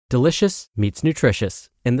Delicious meets nutritious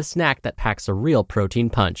in the snack that packs a real protein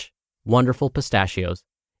punch. Wonderful Pistachios.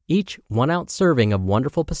 Each 1-ounce serving of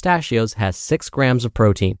Wonderful Pistachios has 6 grams of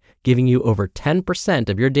protein, giving you over 10%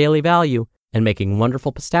 of your daily value and making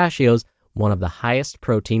Wonderful Pistachios one of the highest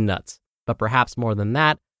protein nuts. But perhaps more than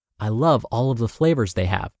that, I love all of the flavors they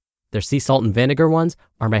have. Their sea salt and vinegar ones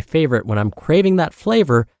are my favorite when I'm craving that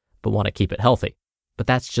flavor but want to keep it healthy. But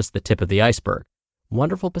that's just the tip of the iceberg.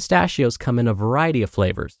 Wonderful Pistachios come in a variety of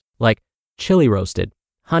flavors, like chili roasted,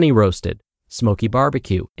 honey roasted, smoky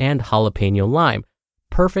barbecue, and jalapeno lime,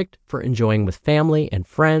 perfect for enjoying with family and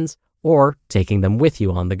friends or taking them with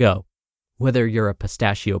you on the go. Whether you're a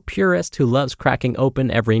pistachio purist who loves cracking open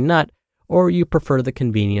every nut, or you prefer the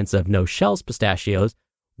convenience of no-shells pistachios,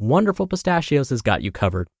 Wonderful Pistachios has got you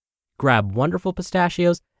covered. Grab Wonderful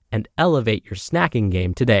Pistachios and elevate your snacking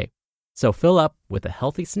game today. So fill up with a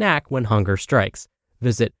healthy snack when hunger strikes.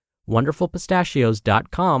 Visit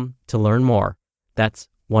wonderfulpistachios.com to learn more. That's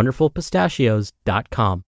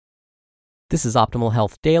wonderfulpistachios.com. This is Optimal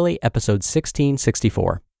Health Daily, episode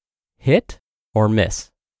 1664. HIIT or miss?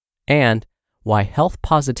 And why health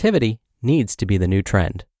positivity needs to be the new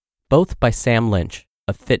trend. Both by Sam Lynch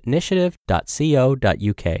of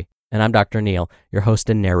Fitnitiative.co.uk. And I'm Dr. Neil, your host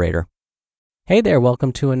and narrator. Hey there,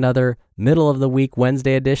 welcome to another middle of the week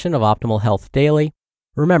Wednesday edition of Optimal Health Daily.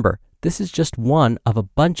 Remember, this is just one of a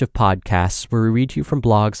bunch of podcasts where we read to you from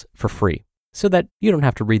blogs for free so that you don't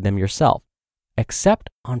have to read them yourself. Except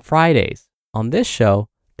on Fridays. On this show,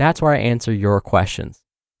 that's where I answer your questions.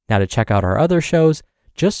 Now to check out our other shows,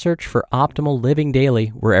 just search for Optimal Living Daily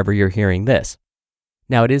wherever you're hearing this.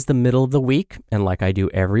 Now it is the middle of the week, and like I do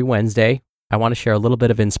every Wednesday, I want to share a little bit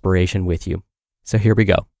of inspiration with you. So here we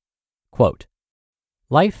go. Quote,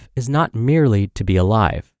 "Life is not merely to be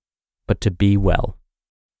alive, but to be well."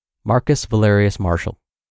 Marcus Valerius Marshall.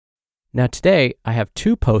 Now today, I have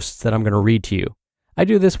 2 posts that I'm going to read to you. I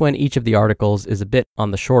do this when each of the articles is a bit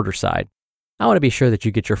on the shorter side. I want to be sure that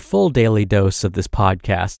you get your full daily dose of this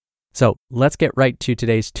podcast. So let's get right to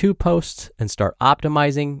today's 2 posts and start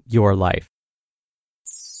optimizing your life.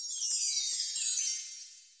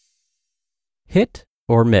 HIIT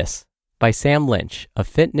or miss? By Sam Lynch of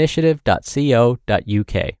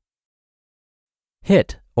Fitnitiative.co.uk.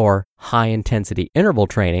 HIIT, or high-intensity interval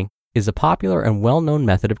training, is a popular and well-known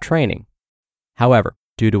method of training. However,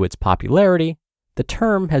 due to its popularity, the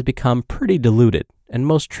term has become pretty diluted, and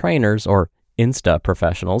most trainers, or Insta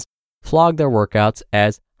professionals, flog their workouts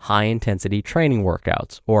as high-intensity training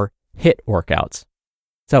workouts, or HIIT workouts.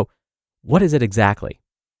 So, what is it exactly?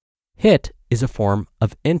 HIIT is a form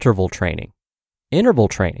of interval training. Interval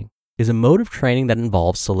training is a mode of training that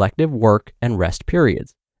involves selective work and rest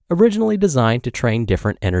periods, originally designed to train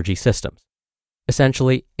different energy systems.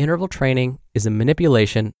 Essentially, interval training is a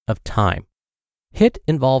manipulation of time. HIIT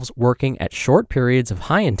involves working at short periods of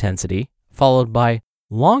high intensity, followed by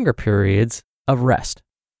longer periods of rest.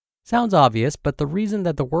 Sounds obvious, but the reason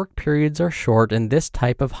that the work periods are short in this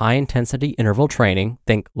type of high-intensity interval training,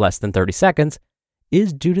 think less than 30 seconds,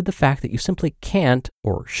 is due to the fact that you simply can't,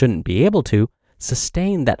 or shouldn't be able to,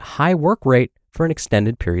 sustain that high work rate for an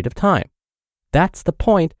extended period of time. That's the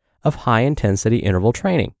point of high-intensity interval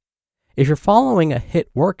training. If you're following a HIIT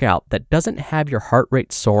workout that doesn't have your heart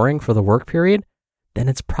rate soaring for the work period, then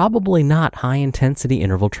it's probably not high-intensity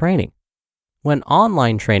interval training. When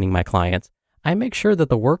online training my clients, I make sure that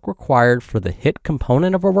the work required for the HIIT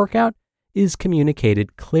component of a workout is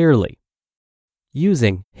communicated clearly.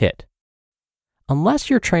 Using HIIT. Unless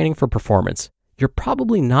you're training for performance, you're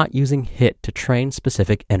probably not using HIIT to train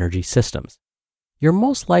specific energy systems. You're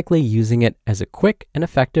most likely using it as a quick and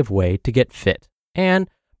effective way to get fit and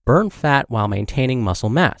burn fat while maintaining muscle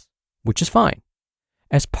mass, which is fine.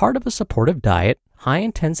 As part of a supportive diet,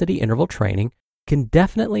 high-intensity interval training can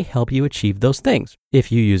definitely help you achieve those things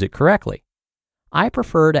if you use it correctly. I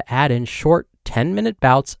prefer to add in short 10-minute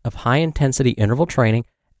bouts of high-intensity interval training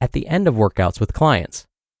at the end of workouts with clients.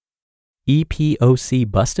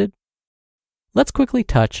 EPOC busted? Let's quickly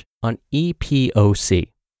touch on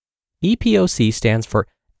EPOC. EPOC stands for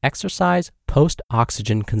Exercise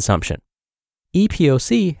Post-Oxygen Consumption.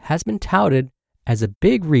 EPOC has been touted as a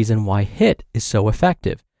big reason why HIIT is so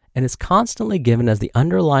effective and is constantly given as the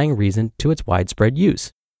underlying reason to its widespread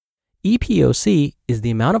use. EPOC is the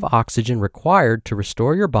amount of oxygen required to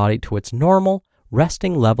restore your body to its normal,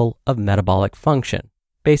 resting level of metabolic function,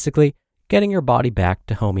 basically getting your body back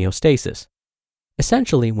to homeostasis.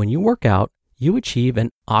 Essentially, when you work out, you achieve an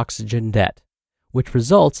oxygen debt, which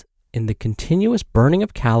results in the continuous burning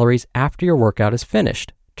of calories after your workout is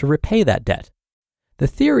finished to repay that debt. The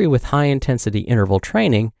theory with high-intensity interval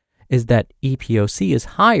training is that EPOC is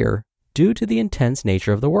higher due to the intense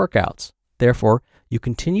nature of the workouts. Therefore, you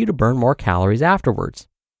continue to burn more calories afterwards.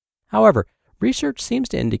 However, research seems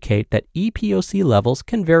to indicate that EPOC levels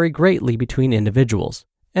can vary greatly between individuals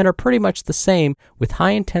and are pretty much the same with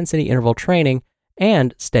high-intensity interval training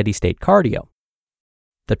and steady-state cardio.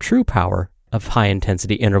 The true power of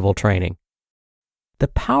high-intensity interval training. The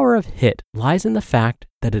power of HIIT lies in the fact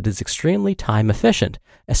that it is extremely time efficient,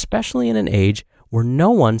 especially in an age where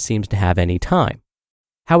no one seems to have any time.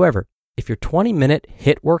 However, if your 20-minute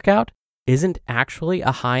HIIT workout isn't actually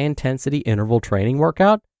a high-intensity interval training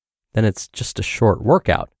workout, then it's just a short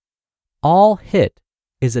workout. All HIIT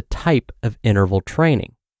is a type of interval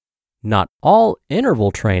training. Not all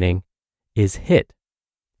interval training is HIIT.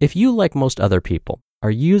 If you, like most other people, are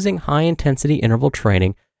using high-intensity interval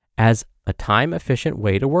training as a time-efficient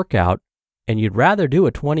way to work out, and you'd rather do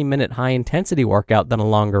a 20-minute high-intensity workout than a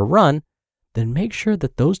longer run, then make sure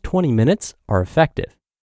that those 20 minutes are effective.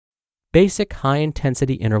 Basic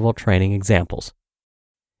high-intensity interval training examples.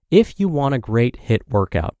 If you want a great HIIT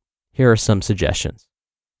workout, here are some suggestions.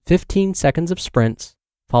 15 seconds of sprints,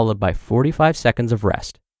 followed by 45 seconds of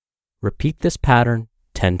rest. Repeat this pattern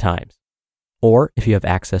 10 times. Or if you have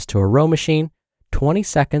access to a row machine, 20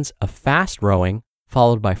 seconds of fast rowing,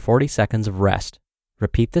 followed by 40 seconds of rest.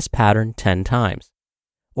 Repeat this pattern 10 times.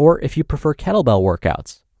 Or if you prefer kettlebell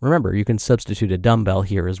workouts, remember you can substitute a dumbbell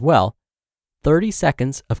here as well. 30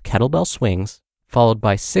 seconds of kettlebell swings, followed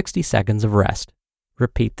by 60 seconds of rest.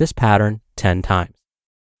 Repeat this pattern 10 times.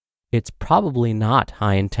 It's probably not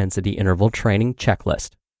high-intensity interval training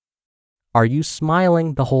checklist. Are you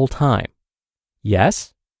smiling the whole time?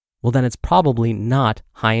 Yes? Well, then it's probably not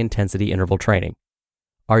high-intensity interval training.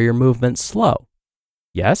 Are your movements slow?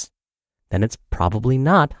 Yes? Then it's probably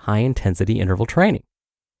not high-intensity interval training.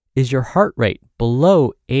 Is your heart rate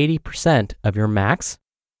below 80% of your max?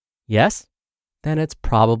 Yes? Then it's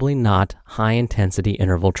probably not high-intensity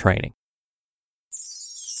interval training.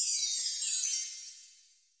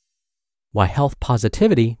 Why Health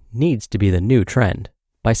Positivity Needs to Be the New Trend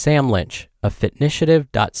by Sam Lynch of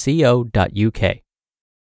Fitnitiative.co.uk.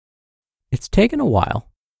 It's taken a while,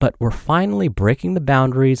 but we're finally breaking the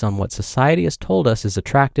boundaries on what society has told us is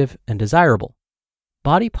attractive and desirable.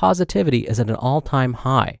 Body positivity is at an all-time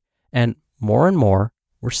high, and more,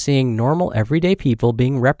 we're seeing normal everyday people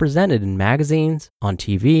being represented in magazines, on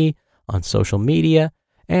TV, on social media,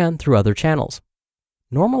 and through other channels.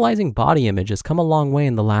 Normalizing body image has come a long way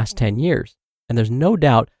in the last 10 years, and there's no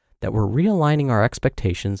doubt that we're realigning our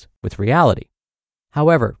expectations with reality.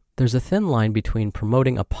 However, there's a thin line between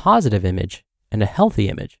promoting a positive image and a healthy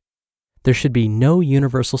image. There should be no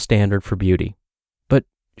universal standard for beauty, but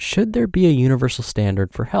should there be a universal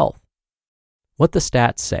standard for health? What the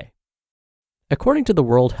stats say. According to the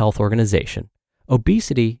World Health Organization,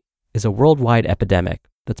 obesity is a worldwide epidemic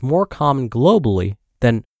that's more common globally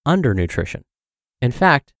than undernutrition. In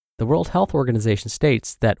fact, the World Health Organization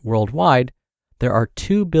states that worldwide, there are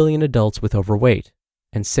 2 billion adults with overweight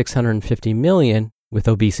and 650 million with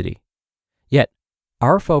obesity. Yet,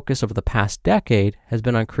 our focus over the past decade has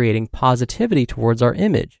been on creating positivity towards our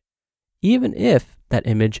image, even if that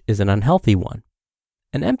image is an unhealthy one.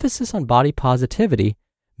 An emphasis on body positivity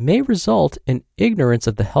may result in ignorance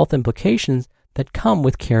of the health implications that come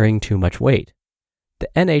with carrying too much weight. The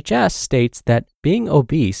NHS states that being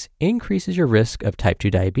obese increases your risk of type 2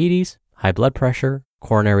 diabetes, high blood pressure,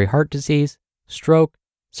 coronary heart disease, stroke,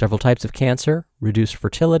 several types of cancer, reduced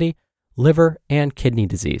fertility, liver, and kidney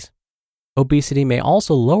disease. Obesity may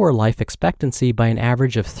also lower life expectancy by an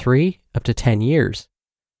average of 3 up to 10 years.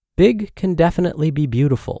 Big can definitely be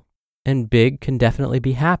beautiful, and big can definitely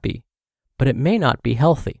be happy, but it may not be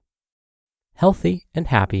healthy. Healthy and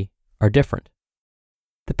happy are different.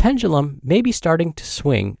 The pendulum may be starting to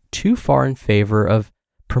swing too far in favor of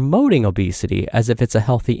promoting obesity as if it's a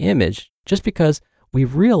healthy image, just because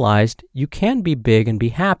we've realized you can be big and be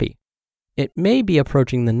happy. It may be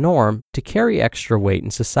approaching the norm to carry extra weight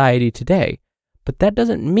in society today, but that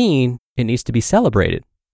doesn't mean it needs to be celebrated.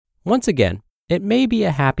 Once again, it may be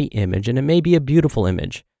a happy image and it may be a beautiful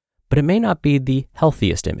image, but it may not be the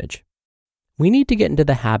healthiest image. We need to get into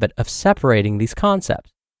the habit of separating these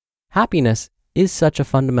concepts. Happiness is such a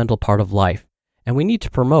fundamental part of life, and we need to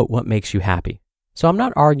promote what makes you happy. So I'm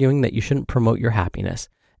not arguing that you shouldn't promote your happiness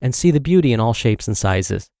and see the beauty in all shapes and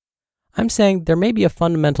sizes. I'm saying there may be a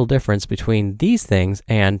fundamental difference between these things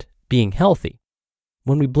and being healthy.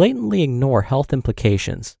 When we blatantly ignore health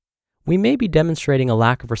implications, we may be demonstrating a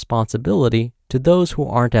lack of responsibility to those who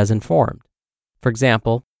aren't as informed. For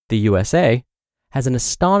example, the USA has an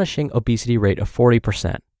astonishing obesity rate of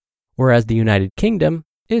 40%, whereas the United Kingdom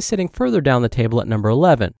is sitting further down the table at number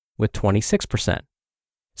 11 with 26%.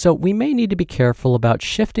 So we may need to be careful about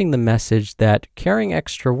shifting the message that carrying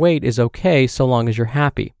extra weight is okay so long as you're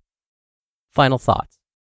happy. Final thoughts.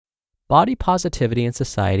 Body positivity in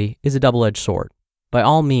society is a double-edged sword. By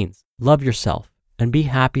all means, love yourself and be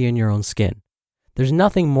happy in your own skin. There's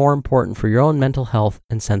nothing more important for your own mental health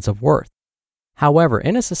and sense of worth. However,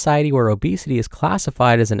 in a society where obesity is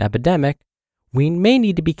classified as an epidemic, we may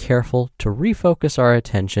need to be careful to refocus our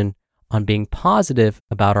attention on being positive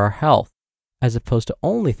about our health, as opposed to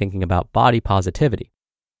only thinking about body positivity.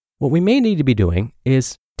 What we may need to be doing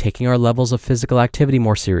is taking our levels of physical activity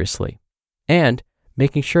more seriously and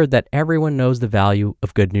making sure that everyone knows the value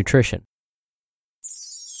of good nutrition.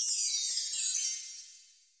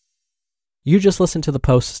 You just listened to the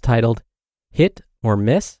posts titled Hit or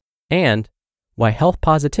Miss and Why Health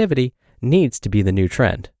Positivity Needs to Be the New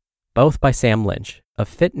Trend, both by Sam Lynch of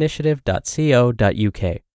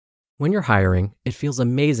Fitnitiative.co.uk. When you're hiring, it feels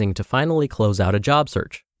amazing to finally close out a job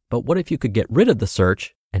search. But what if you could get rid of the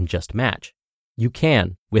search and just match? You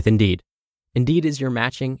can with Indeed. Indeed is your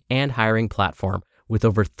matching and hiring platform with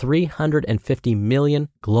over 350 million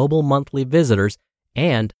global monthly visitors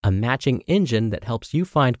and a matching engine that helps you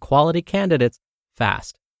find quality candidates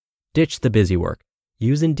fast. Ditch the busy work.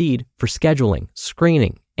 Use Indeed for scheduling,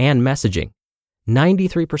 screening, and messaging.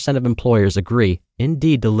 93% of employers agree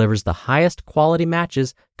Indeed delivers the highest quality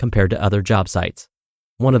matches compared to other job sites.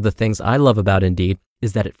 One of the things I love about Indeed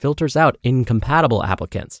is that it filters out incompatible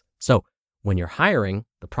applicants. So when you're hiring,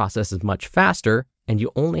 the process is much faster and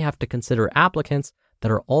you only have to consider applicants that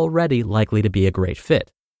are already likely to be a great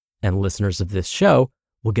fit. And listeners of this show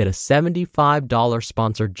will get a $75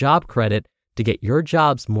 sponsored job credit to get your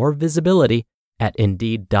jobs more visibility at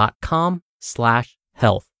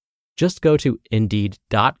Indeed.com/health. Just go to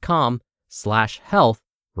Indeed.com/health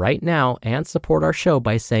right now and support our show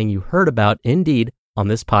by saying you heard about Indeed on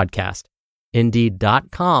this podcast.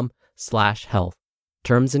 Indeed.com/health.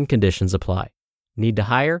 Terms and conditions apply. Need to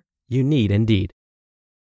hire? You need Indeed.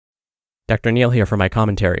 Dr. Neal here for my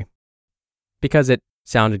commentary. Because it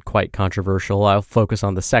sounded quite controversial, I'll focus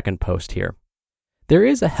on the second post here. There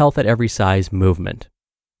is a health at every size movement.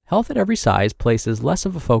 Health at every size places less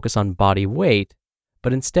of a focus on body weight,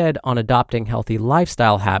 but instead on adopting healthy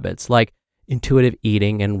lifestyle habits like intuitive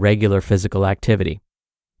eating and regular physical activity.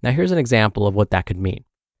 Now here's an example of what that could mean.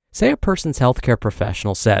 Say a person's healthcare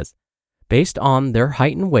professional says, based on their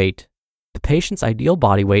height and weight, the patient's ideal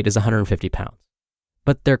body weight is 150 pounds,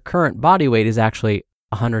 but their current body weight is actually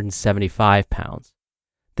 175 pounds.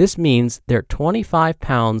 This means they're 25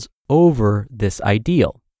 pounds over this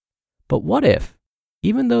ideal. But what if,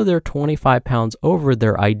 even though they're 25 pounds over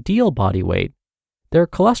their ideal body weight, their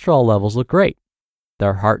cholesterol levels look great,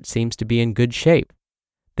 their heart seems to be in good shape,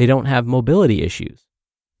 they don't have mobility issues.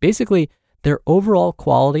 Basically, their overall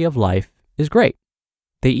quality of life is great.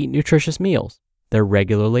 They eat nutritious meals, they're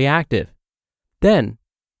regularly active. Then,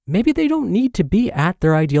 maybe they don't need to be at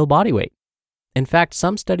their ideal body weight. In fact,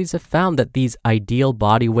 some studies have found that these ideal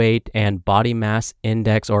body weight and body mass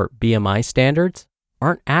index or BMI standards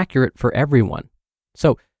aren't accurate for everyone.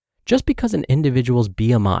 So, just because an individual's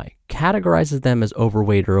BMI categorizes them as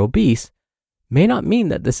overweight or obese may not mean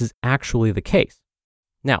that this is actually the case.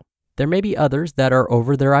 Now, there may be others that are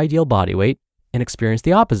over their ideal body weight and experience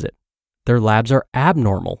the opposite. Their labs are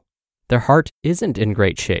abnormal. Their heart isn't in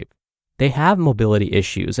great shape. They have mobility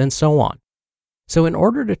issues and so on. So in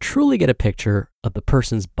order to truly get a picture of the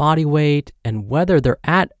person's body weight and whether they're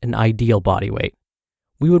at an ideal body weight,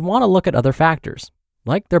 we would want to look at other factors,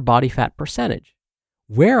 like their body fat percentage,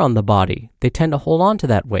 where on the body they tend to hold on to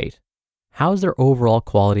that weight, how's their overall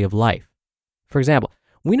quality of life. For example,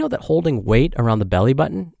 we know that holding weight around the belly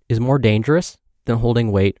button is more dangerous than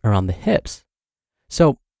holding weight around the hips.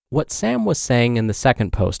 So what Sam was saying in the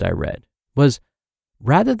second post I read was,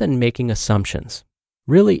 rather than making assumptions,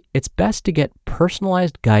 really, it's best to get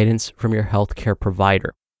personalized guidance from your healthcare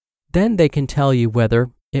provider. Then they can tell you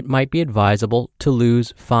whether it might be advisable to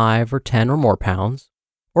lose 5 or 10 or more pounds,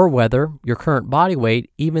 or whether your current body weight,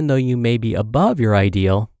 even though you may be above your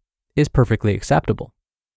ideal, is perfectly acceptable.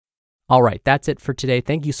 All right, that's it for today.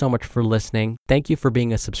 Thank you so much for listening. Thank you for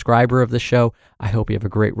being a subscriber of the show. I hope you have a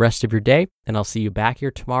great rest of your day, and I'll see you back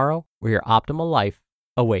here tomorrow where your optimal life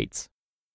awaits.